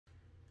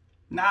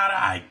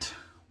Alright,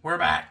 we're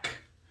back.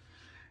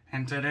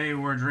 And today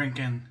we're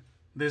drinking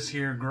this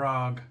here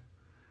grog.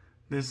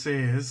 This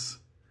is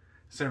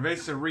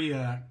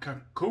Cervezaria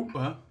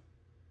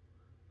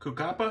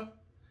Cucapa.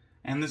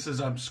 And this is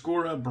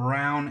Obscura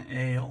Brown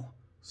Ale.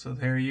 So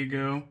there you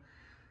go.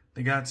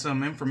 They got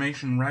some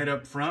information right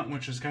up front,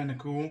 which is kind of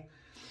cool.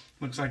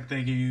 Looks like they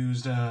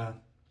used,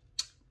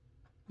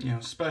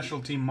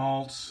 specialty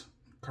malts,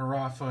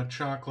 carafa,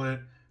 chocolate,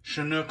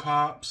 Chinook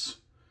hops.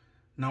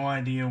 No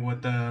idea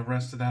what the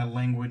rest of that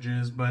language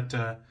is, but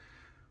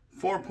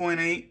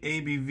 4.8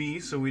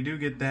 ABV, so we do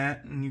get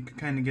that, and you can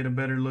kind of get a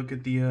better look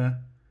at the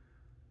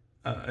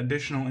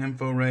additional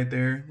info right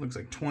there. Looks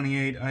like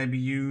 28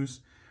 IBUs.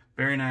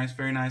 Very nice,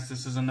 very nice.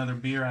 This is another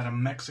beer out of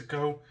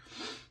Mexico.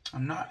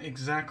 I'm not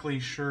exactly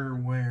sure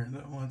where,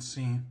 though. Let's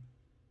see.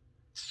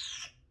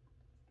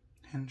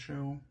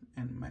 Hencho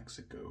and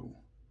Mexico.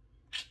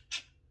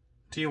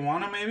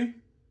 Tijuana, maybe?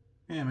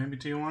 Yeah, maybe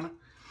Tijuana.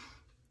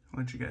 I'll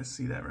let you guys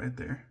see that right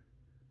there.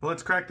 But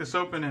let's crack this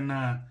open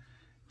and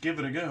give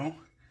it a go.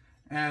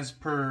 As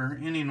per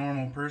any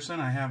normal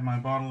person, I have my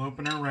bottle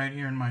opener right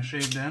here in my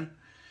shave den.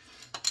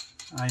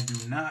 I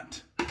do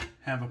not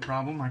have a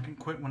problem. I can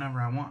quit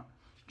whenever I want.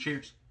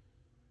 Cheers.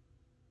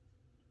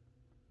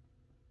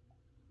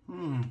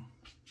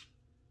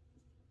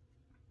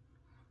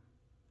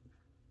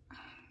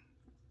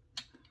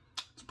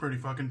 It's pretty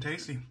fucking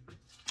tasty.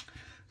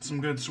 Some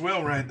good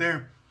swill right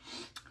there.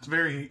 It's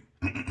very,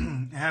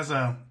 it has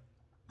a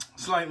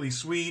slightly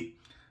sweet,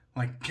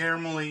 like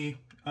caramelly,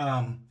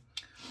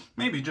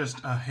 maybe just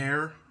a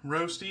hair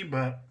roasty,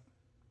 but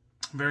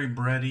very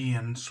bready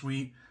and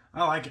sweet.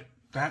 I like it.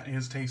 That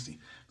is tasty.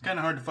 It's kind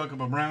of hard to fuck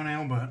up a brown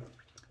ale, but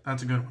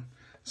that's a good one.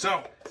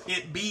 So,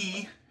 it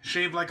be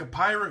Shave Like a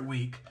Pirate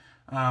Week.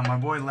 My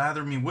boy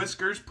Lather Me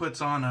Whiskers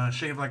puts on a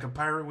Shave Like a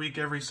Pirate Week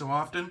every so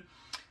often,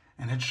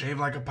 and it's Shave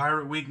Like a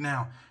Pirate Week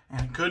now.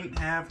 And it couldn't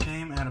have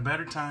came at a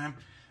better time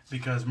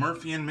because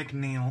Murphy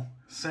McNeil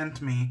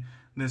sent me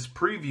this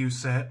preview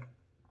set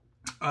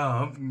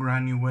of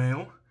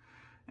Granuaile,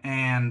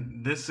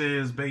 and this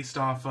is based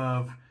off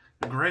of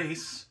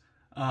Grace,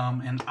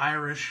 an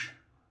Irish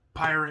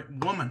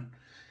pirate woman.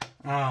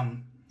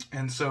 And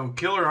so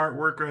killer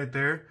artwork right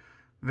there,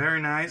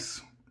 very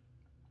nice.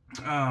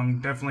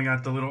 Definitely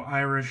got the little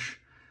Irish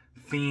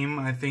theme,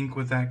 I think,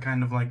 with that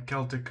kind of like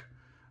Celtic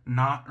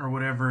knot or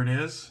whatever it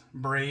is,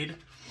 braid.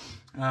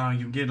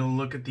 You get a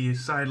look at the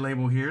side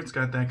label here. It's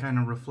got that kind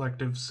of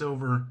reflective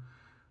silver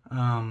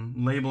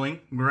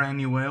labeling,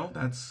 Granuaile.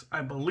 That's,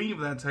 I believe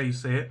that's how you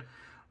say it.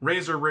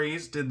 Razor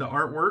Rays did the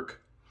artwork.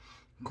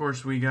 Of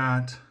course, we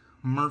got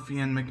Murphy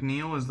and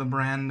McNeil as the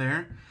brand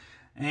there.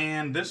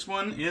 And this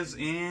one is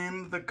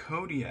in the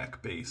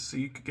Kodiak base, so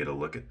you could get a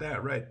look at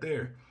that right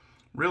there.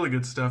 Really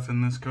good stuff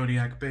in this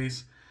Kodiak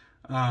base.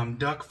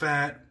 Duck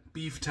fat,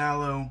 beef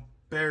tallow,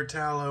 bear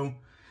tallow,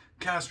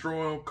 castor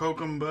oil,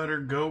 cocoa butter,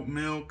 goat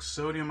milk,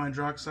 sodium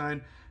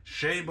hydroxide,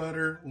 shea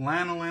butter,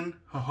 lanolin,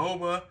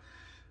 jojoba,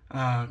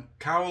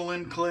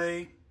 kaolin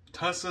clay,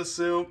 tussa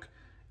silk,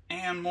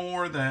 and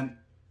more that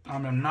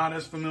I'm not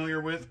as familiar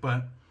with,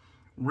 but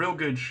real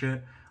good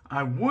shit.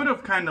 I would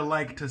have kind of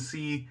liked to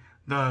see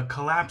the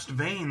collapsed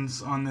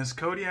veins on this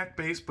Kodiak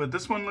base, but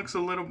this one looks a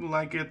little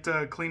like it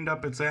cleaned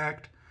up its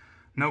act.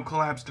 No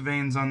collapsed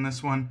veins on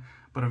this one,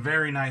 but a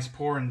very nice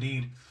pour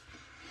indeed.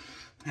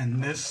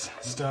 And this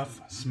stuff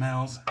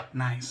smells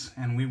nice,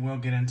 and we will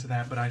get into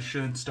that, but I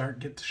should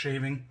get to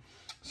shaving.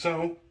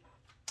 So,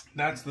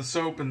 that's the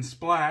soap and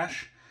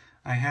splash.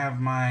 I have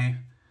my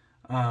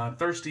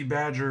Thirsty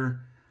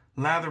Badger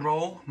lather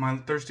bowl, my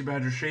Thirsty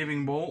Badger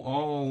shaving bowl,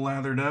 all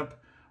lathered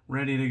up,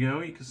 ready to go.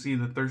 You can see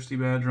the Thirsty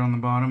Badger on the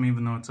bottom,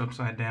 even though it's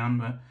upside down,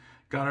 but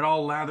got it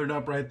all lathered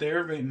up right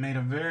there. Made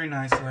a very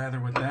nice lather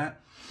with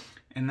that.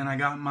 And then I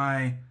got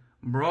my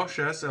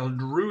Brochas El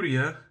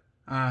Druida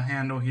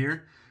handle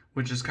here,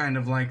 which is kind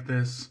of like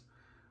this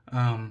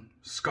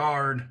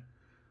scarred,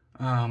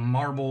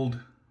 marbled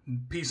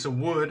piece of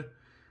wood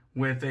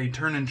with a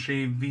turn and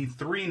shave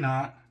V3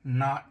 knot,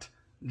 not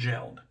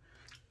gelled.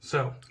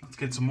 So, let's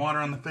get some water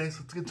on the face,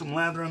 let's get some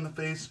lather on the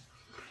face,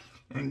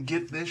 and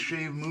get this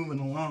shave moving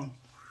along.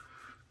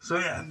 So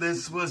yeah,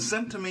 this was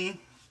sent to me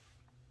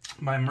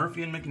by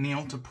Murphy and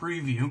McNeil to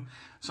preview,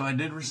 so I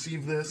did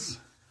receive this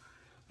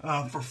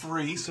for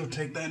free, so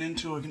take that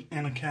into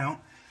an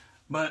account.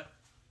 But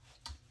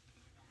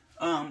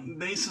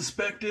they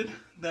suspected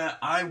that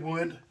I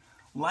would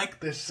like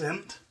this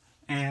scent,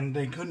 and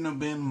they couldn't have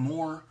been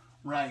more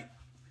right,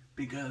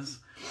 because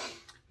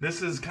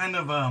this is kind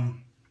of,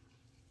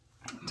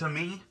 to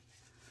me,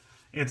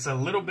 it's a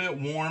little bit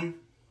warm.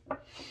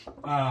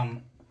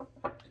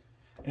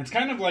 It's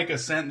kind of like a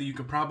scent that you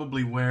could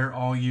probably wear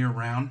all year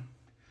round.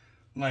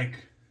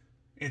 Like,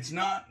 it's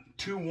not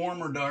too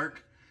warm or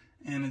dark,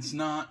 and it's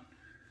not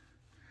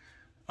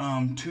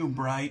too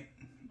bright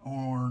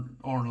or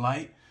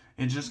light.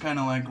 It just kind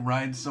of like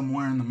rides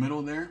somewhere in the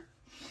middle there.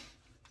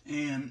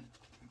 And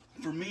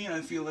for me,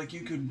 I feel like you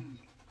could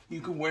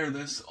wear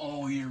this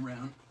all year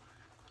round.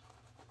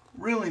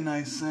 Really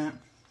nice scent.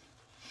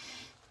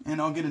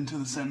 And I'll get into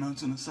the scent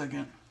notes in a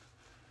second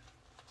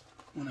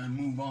when I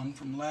move on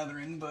from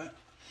lathering, but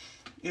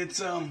it's,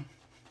 well,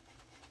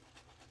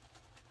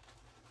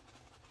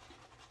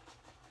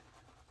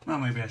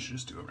 maybe I should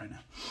just do it right now.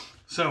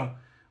 So,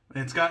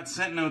 it's got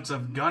scent notes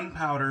of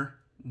gunpowder,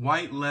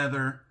 white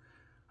leather,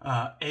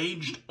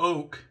 aged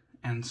oak,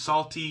 and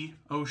salty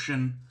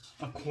Ocean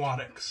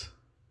Aquatics.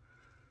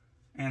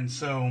 And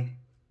so,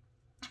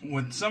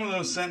 with some of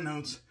those scent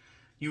notes,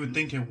 you would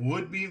think it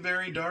would be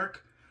very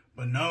dark,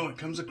 but no, it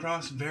comes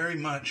across very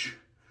much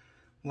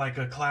like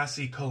a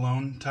classy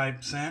cologne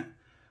type scent.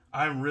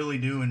 I really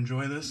do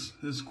enjoy this.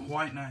 This is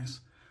quite nice.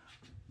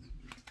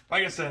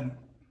 Like I said,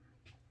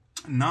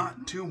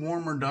 not too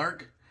warm or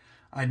dark.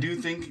 I do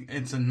think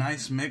it's a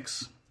nice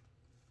mix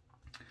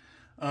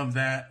of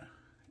that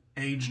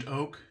aged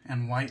oak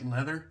and white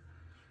leather.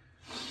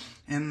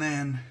 And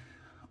then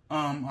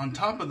on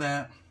top of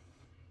that,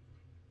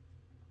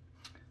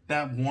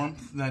 that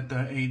warmth that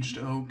the aged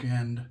oak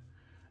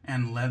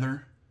and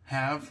leather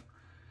have,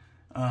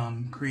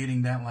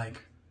 creating that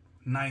like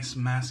nice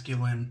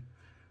masculine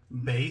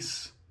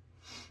base,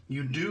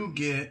 you do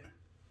get,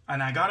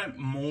 and I got it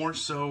more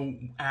so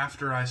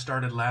after I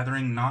started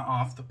lathering, not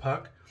off the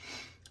puck,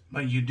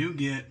 but you do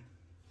get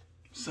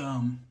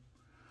some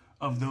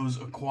of those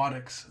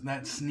aquatics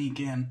that sneak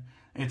in.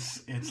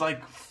 It's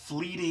like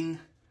fleeting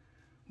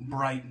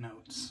bright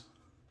notes.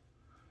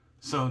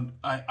 So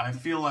I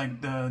feel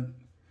like the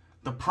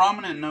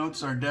prominent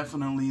notes are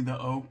definitely the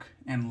oak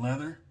and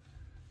leather,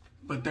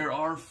 but there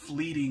are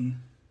fleeting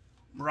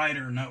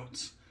brighter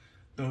notes.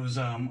 Those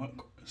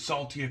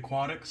salty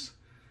aquatics,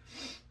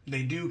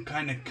 they do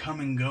kind of come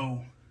and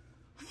go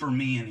for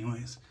me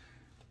anyways.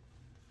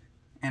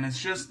 And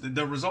it's just,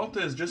 the result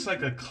is just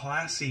like a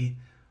classy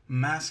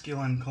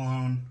masculine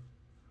cologne.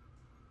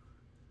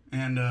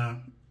 And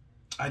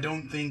I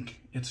don't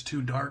think it's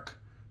too dark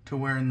to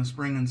wear in the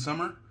spring and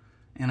summer,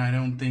 and I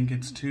don't think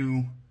it's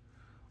too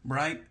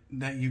bright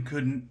that you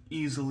couldn't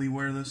easily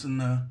wear this in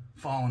the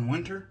fall and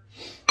winter.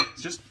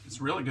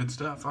 It's really good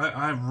stuff.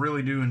 I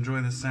really do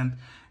enjoy this scent,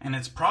 and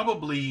it's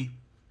probably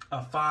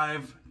a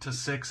 5 to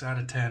 6 out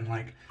of 10.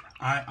 Like,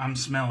 I'm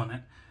smelling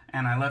it,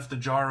 and I left the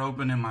jar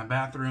open in my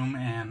bathroom,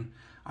 and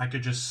I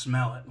could just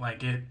smell it.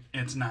 Like,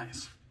 it's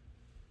nice.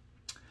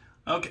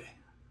 Okay,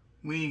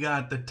 we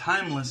got the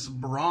Timeless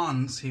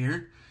Bronze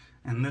here,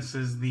 and this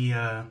is the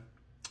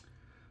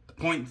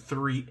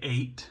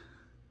 0.38,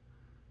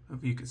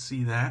 if you could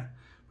see that.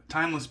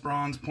 Timeless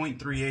Bronze,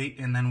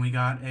 0.38, and then we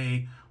got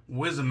a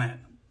Wizamet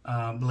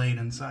blade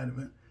inside of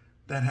it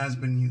that has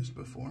been used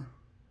before.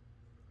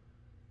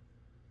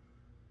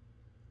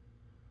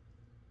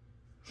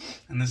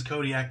 And this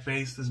Kodiak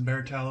base, this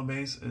Bear Tallow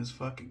base, is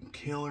fucking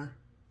killer.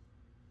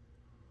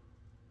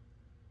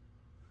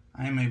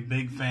 I am a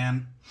big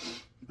fan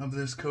of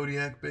this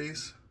Kodiak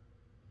base.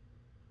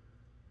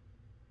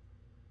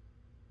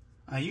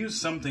 I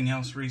used something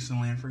else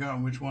recently, I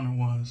forgot which one it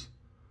was,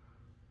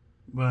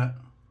 but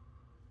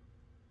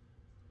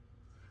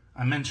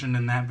I mentioned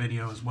in that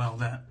video as well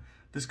that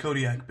this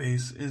Kodiak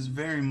base is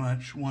very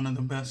much one of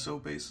the best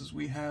soap bases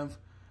we have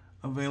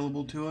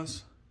available to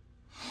us.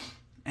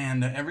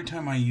 And every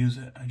time I use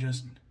it, I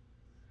just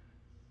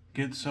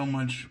get so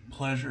much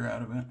pleasure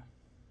out of it.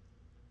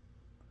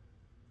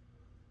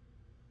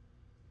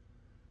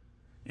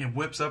 It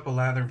whips up a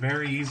lather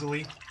very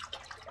easily,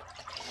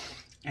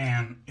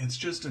 and it's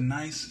just a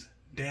nice,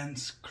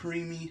 dense,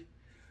 creamy,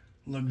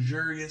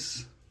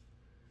 luxurious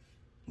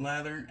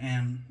lather,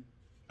 and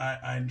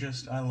I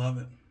love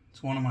it.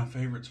 It's one of my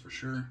favorites for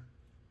sure.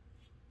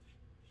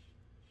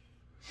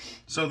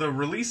 So the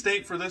release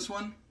date for this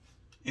one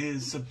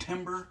is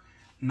September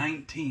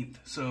 19th.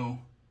 So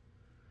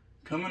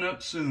coming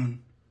up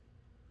soon.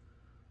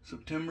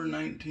 September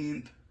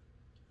 19th.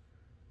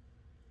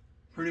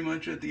 Pretty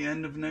much at the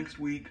end of next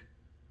week.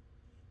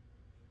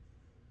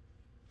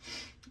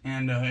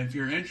 And if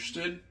you're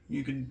interested,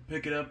 you can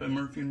pick it up at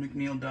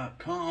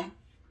murphymcneil.com.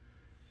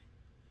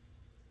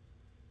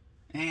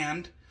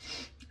 And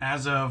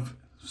as of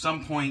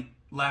some point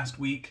last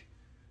week,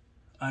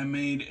 I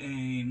made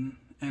an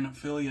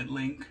affiliate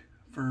link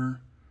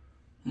for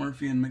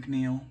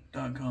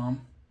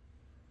murphymcneil.com,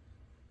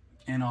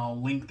 and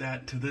I'll link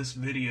that to this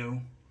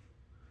video.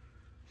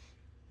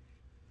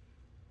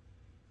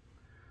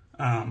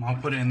 I'll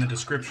put it in the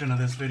description of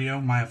this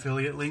video, my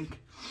affiliate link,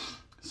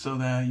 so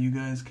that you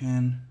guys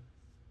can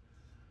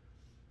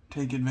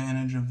take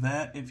advantage of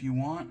that if you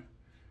want.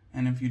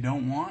 And if you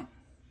don't want,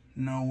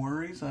 no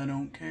worries, I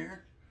don't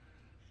care.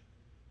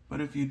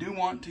 But if you do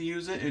want to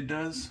use it, it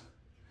does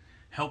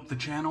help the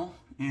channel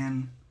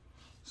in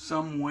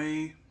some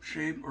way,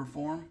 shape, or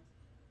form.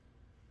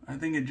 I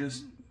think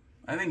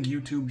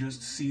YouTube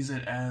just sees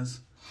it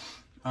as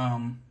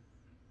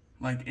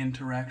like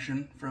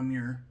interaction from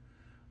your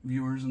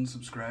viewers and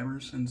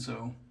subscribers, and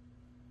so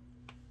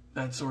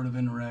that sort of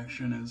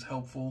interaction is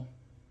helpful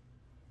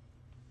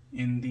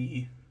in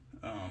the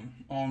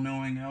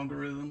all-knowing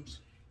algorithms.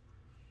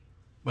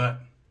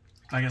 But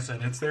like I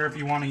said, it's there if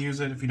you want to use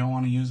it. If you don't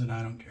want to use it,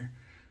 I don't care.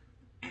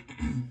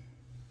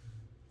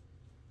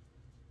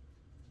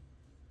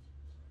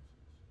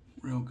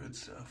 Real good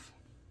stuff.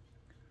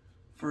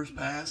 First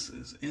pass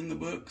is in the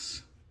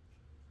books.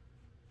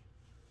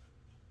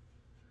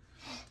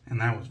 And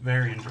that was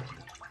very enjoyable.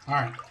 All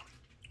right,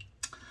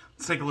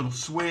 let's take a little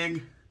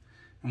swig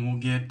and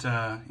we'll get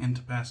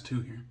into pass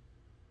 2 here.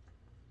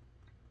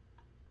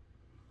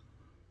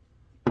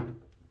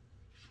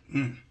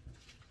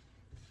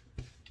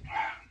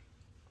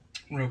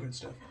 Real good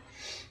stuff.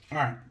 All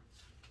right,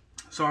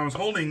 so I was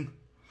holding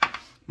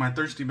my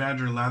Thirsty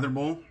Badger lather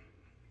bowl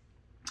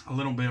a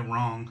little bit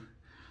wrong.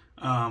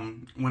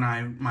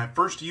 When my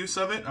first use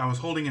of it, I was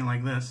holding it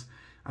like this.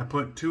 I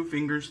put 2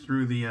 fingers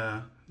through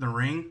the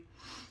ring,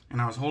 and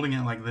I was holding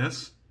it like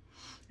this.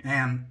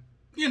 And,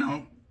 you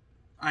know,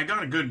 I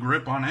got a good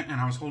grip on it,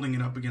 and I was holding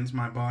it up against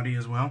my body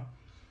as well.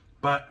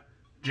 But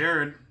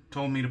Jared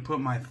told me to put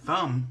my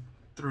thumb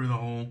through the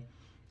hole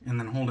and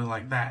then hold it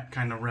like that,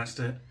 kind of rest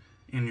it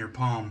in your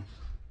palm.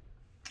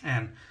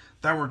 And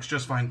that works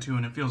just fine too,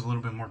 and it feels a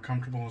little bit more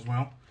comfortable as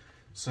well.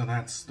 So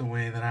that's the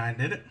way that I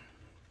did it.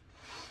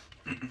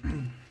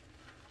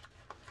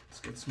 Let's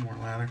get some more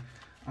lather.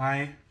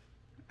 I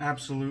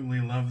absolutely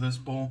love this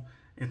bowl.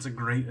 It's a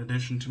great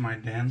addition to my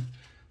den.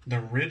 The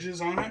ridges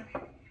on it,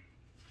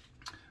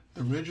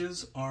 the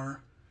ridges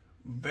are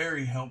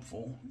very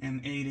helpful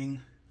in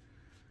aiding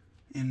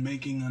in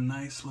making a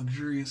nice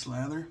luxurious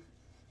lather.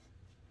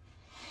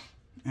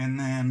 And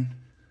then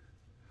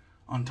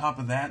on top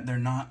of that, they're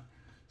not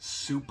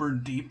super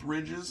deep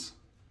ridges,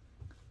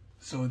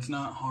 so it's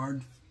not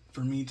hard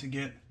for me to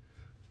get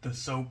the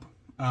soap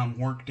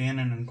worked in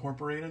and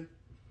incorporated.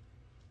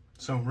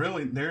 So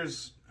really,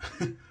 there's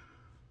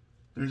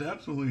there's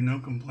absolutely no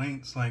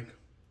complaints. Like,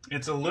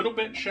 it's a little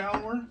bit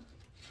shallower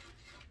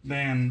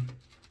than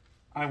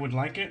I would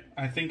like it.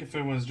 I think if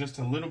it was just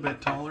a little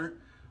bit taller,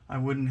 I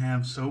wouldn't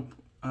have soap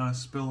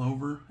spill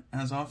over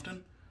as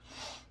often.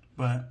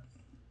 But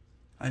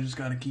I just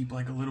got to keep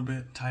like a little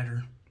bit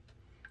tighter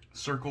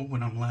circle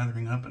when I'm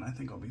lathering up, and I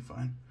think I'll be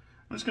fine.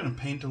 I'm just going to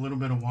paint a little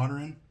bit of water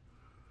in.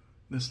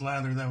 This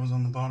lather that was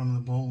on the bottom of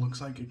the bowl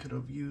looks like it could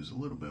have used a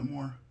little bit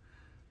more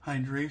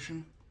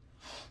hydration.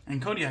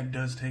 And Kodiak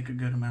does take a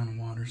good amount of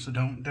water, so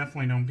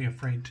definitely don't be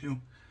afraid to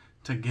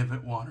give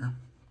it water.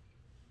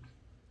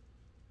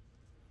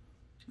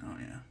 Oh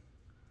yeah,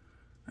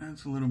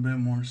 that's a little bit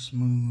more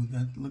smooth.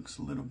 That looks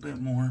a little bit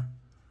more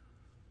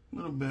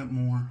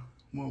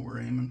what we're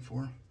aiming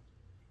for.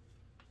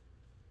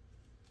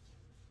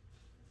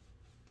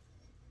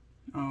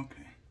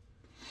 Okay.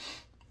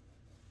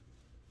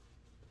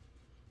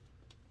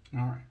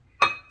 All right.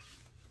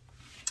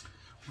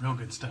 Real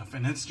good stuff,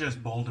 and it's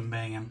just bold and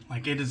banging.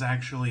 Like, it's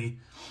actually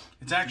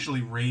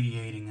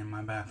radiating in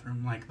my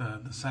bathroom. Like,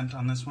 the scent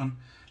on this one,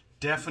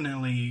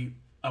 definitely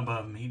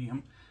above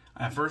medium.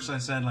 At first I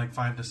said like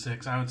 5 to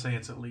 6. I would say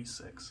it's at least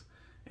 6.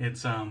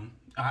 It's I'm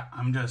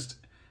just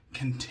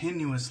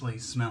continuously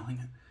smelling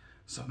it.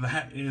 So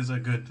that is a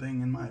good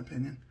thing in my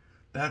opinion.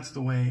 That's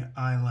the way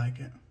I like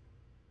it.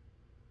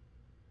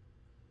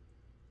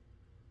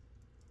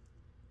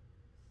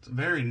 It's a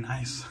very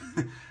nice,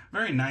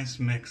 very nice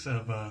mix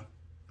of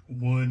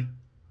wood,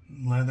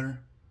 leather,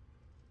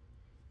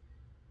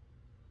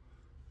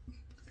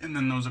 and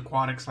then those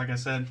aquatics, like I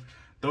said,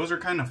 those are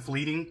kind of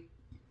fleeting,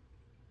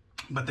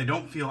 but they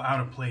don't feel out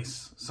of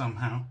place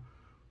somehow.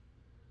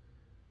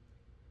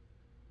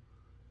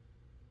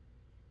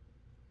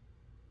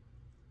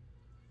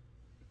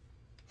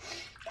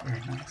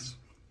 Very nice.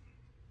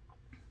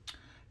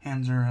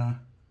 Hands are a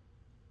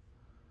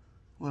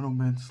little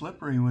bit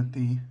slippery with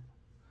the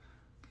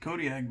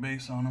Kodiak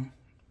base on them.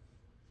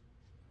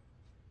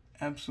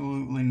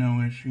 Absolutely no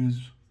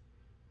issues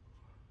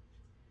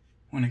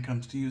when it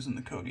comes to using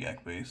the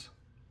Kodiak base.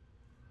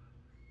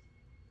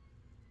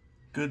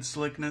 Good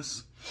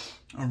slickness,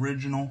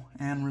 original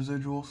and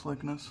residual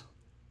slickness.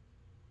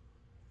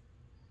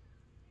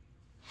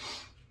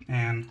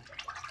 And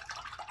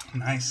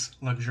nice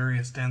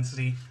luxurious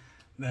density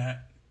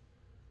that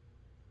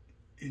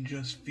it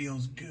just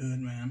feels good,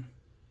 man.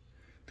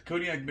 The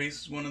Kodiak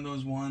base is one of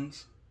those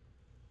ones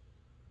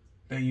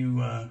that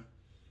you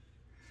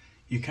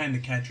kind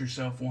of catch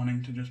yourself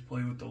wanting to just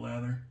play with the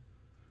lather.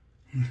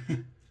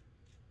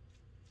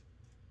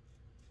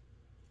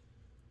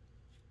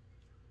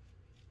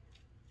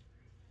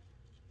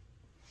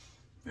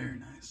 Very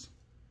nice.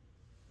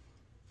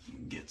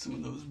 Get some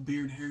of those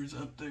beard hairs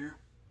up there.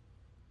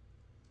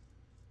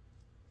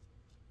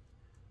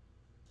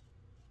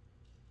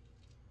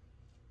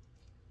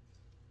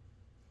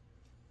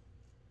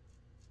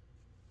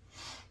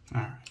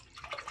 All right.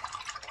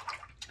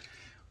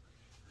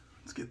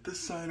 Let's get this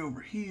side over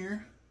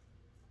here.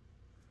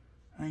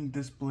 I think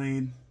this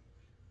blade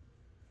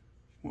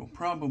will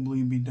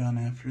probably be done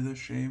after this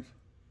shave.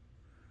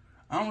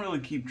 I don't really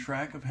keep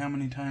track of how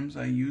many times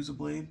I use a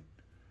blade,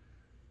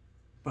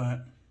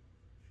 but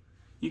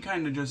you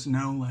kind of just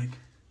know, like,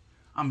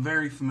 I'm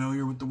very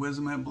familiar with the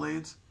Wizamet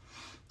blades,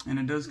 and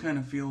it does kind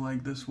of feel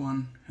like this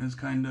one has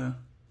kind of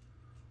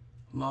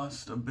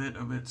lost a bit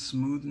of its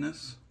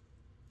smoothness.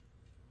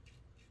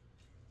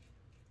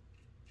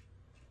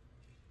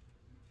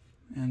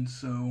 And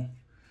so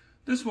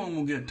This one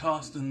will get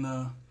tossed in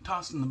the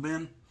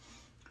bin,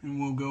 and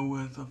we'll go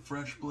with a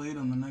fresh blade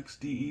on the next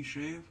DE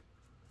shave.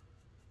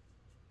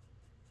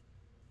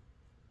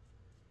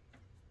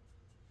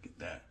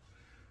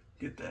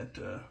 Get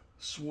that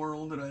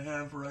swirl that I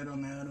have right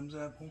on the Adam's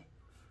apple.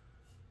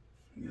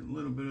 Get a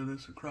little bit of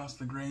this across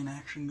the grain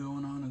action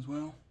going on as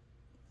well.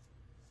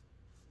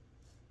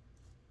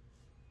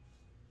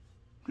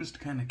 Just to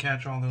kind of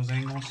catch all those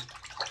angles.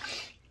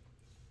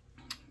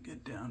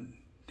 Get down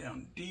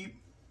deep.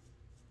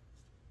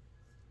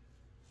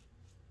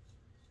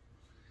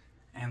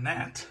 And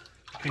that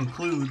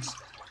concludes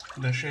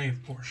the shave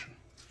portion.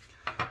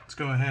 Let's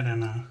go ahead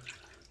and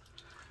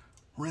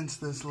rinse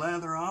this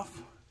lather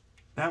off.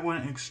 That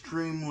went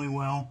extremely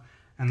well,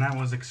 and that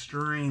was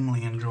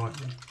extremely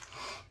enjoyable.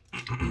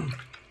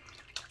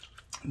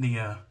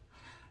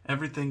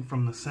 Everything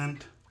from the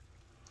scent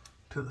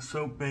to the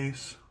soap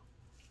base,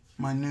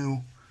 my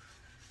new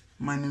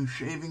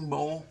shaving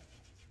bowl,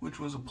 which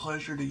was a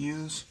pleasure to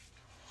use.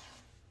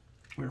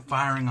 We're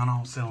firing on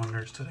all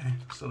cylinders today,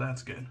 so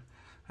that's good.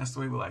 That's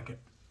the way we like it.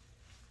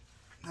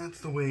 That's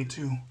the way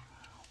to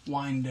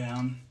wind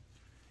down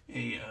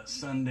a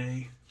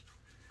Sunday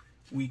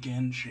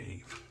weekend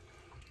shave.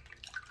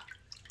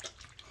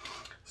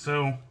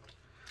 So,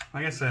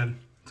 like I said,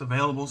 it's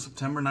available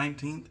September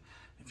 19th.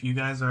 If you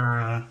guys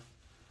are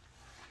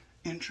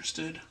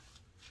interested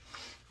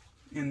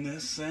in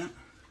this scent,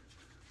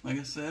 like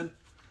I said,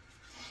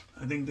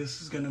 I think this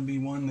is going to be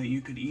one that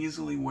you could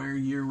easily wear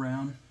year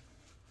round.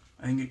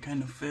 I think it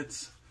kind of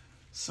fits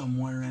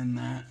somewhere in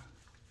that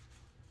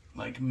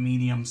like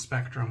medium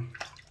spectrum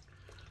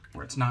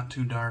where it's not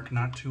too dark,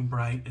 not too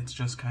bright. It's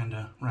just kind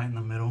of right in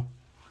the middle.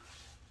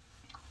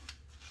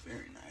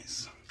 Very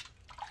nice.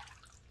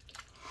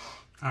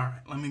 All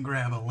right, let me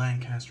grab a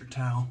Lancaster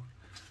towel,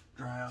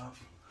 dry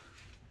off.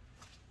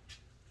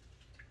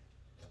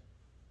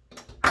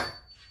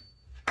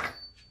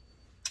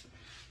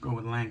 Go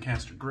with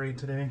Lancaster Gray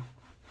today.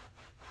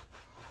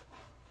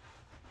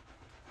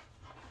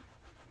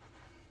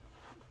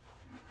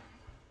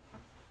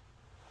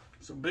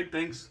 So big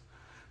thanks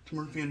to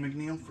Murphy and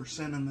McNeil for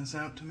sending this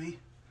out to me.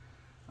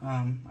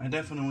 I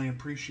definitely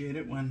appreciate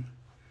it when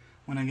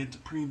I get to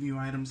preview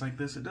items like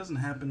this. It doesn't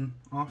happen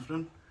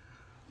often,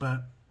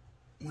 but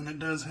when it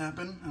does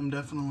happen, I'm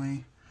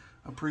definitely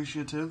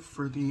appreciative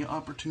for the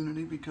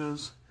opportunity,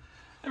 because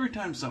every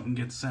time something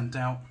gets sent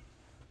out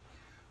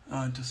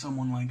to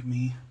someone like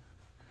me,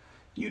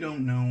 you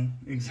don't know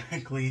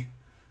exactly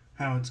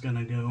how it's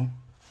gonna go,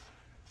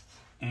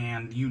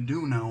 and you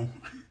do know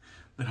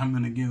that I'm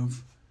gonna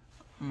give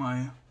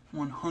my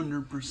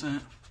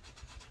 100%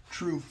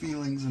 true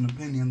feelings and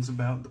opinions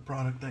about the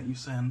product that you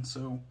send.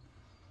 So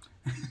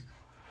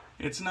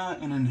it's not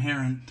an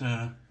inherent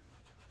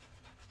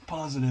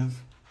positive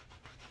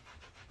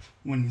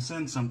when you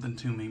send something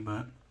to me,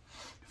 but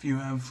if you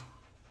have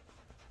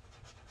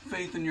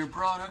faith in your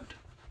product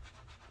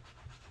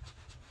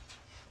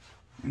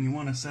and you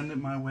want to send it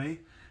my way,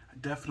 I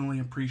definitely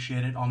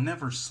appreciate it. I'll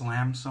never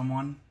slam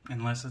someone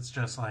unless it's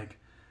just like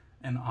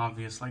an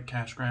obvious like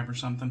cash grab or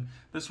something.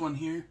 This one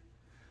here,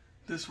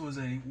 this was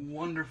a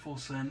wonderful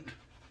scent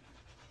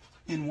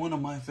in one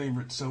of my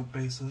favorite soap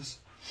bases.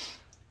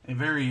 A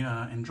very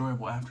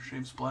enjoyable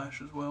aftershave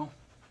splash as well.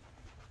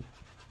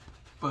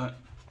 But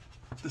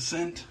the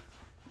scent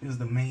is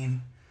the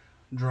main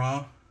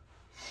draw,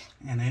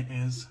 and it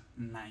is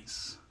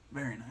nice.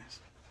 Very nice.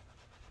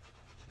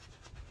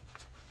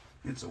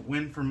 It's a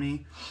win for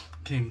me.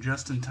 Came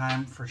just in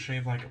time for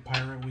Shave Like a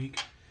Pirate Week,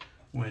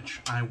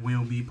 which I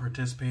will be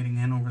participating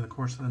in over the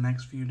course of the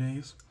next few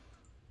days.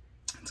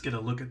 Let's get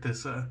a look at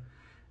this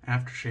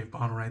aftershave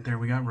bottle right there.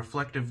 We got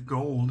reflective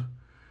gold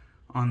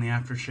on the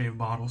aftershave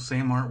bottle,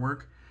 same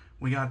artwork.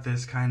 We got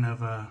this kind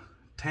of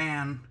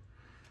tan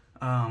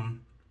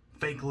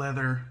fake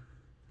leather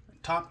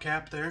top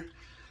cap there.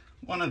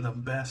 One of the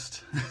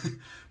best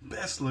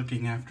best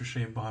looking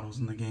aftershave bottles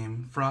in the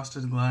game.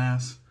 Frosted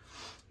glass.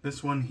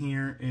 This one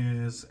here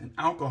is an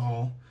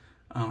alcohol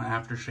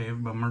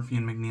aftershave, but Murphy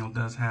and McNeil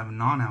does have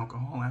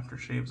non-alcohol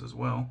aftershaves as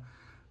well,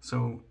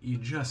 so you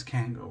just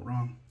can't go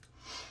wrong.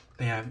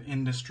 They have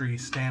industry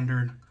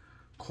standard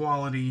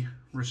quality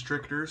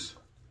restrictors.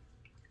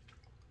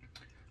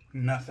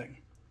 Nothing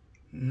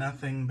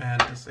bad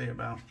to say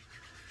about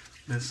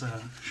this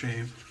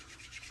shave.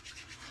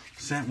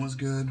 Scent was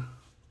good,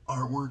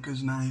 artwork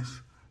is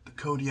nice, the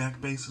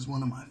Kodiak base is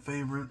one of my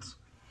favorites.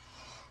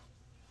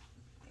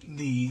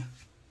 The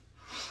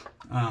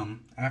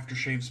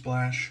aftershave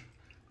splash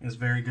is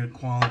very good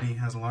quality,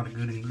 has a lot of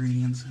good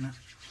ingredients in it.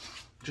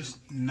 Just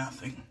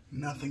nothing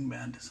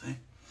bad to say.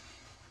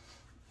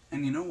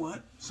 And you know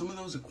what? Some of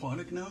those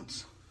aquatic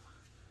notes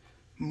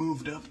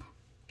moved up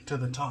to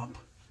the top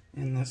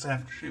in this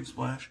aftershave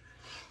splash.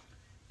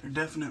 They're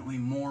definitely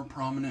more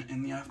prominent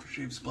in the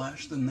aftershave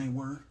splash than they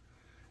were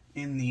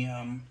in the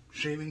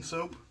shaving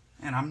soap,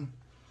 and I'm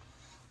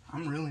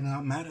really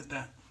not mad at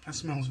that. That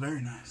smells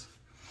very nice.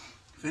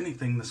 If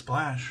anything, the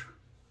splash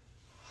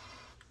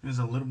is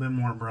a little bit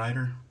more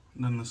brighter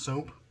than the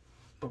soap,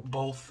 but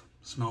both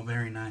Smell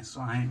very nice,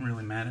 so I ain't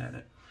really mad at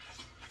it.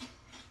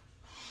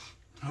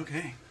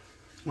 Okay,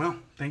 well,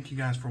 thank you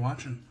guys for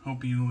watching.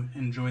 Hope you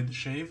enjoyed the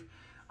shave.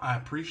 I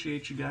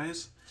appreciate you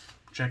guys.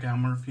 Check out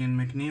Murphy and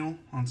McNeil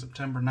on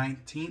September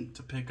 19th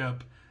to pick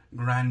up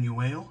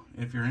Granuaile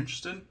if you're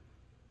interested.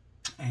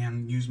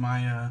 And use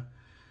my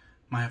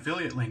my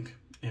affiliate link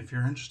if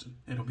you're interested.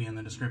 It'll be in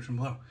the description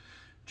below.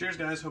 Cheers,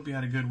 guys. Hope you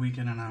had a good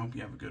weekend, and I hope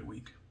you have a good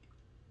week.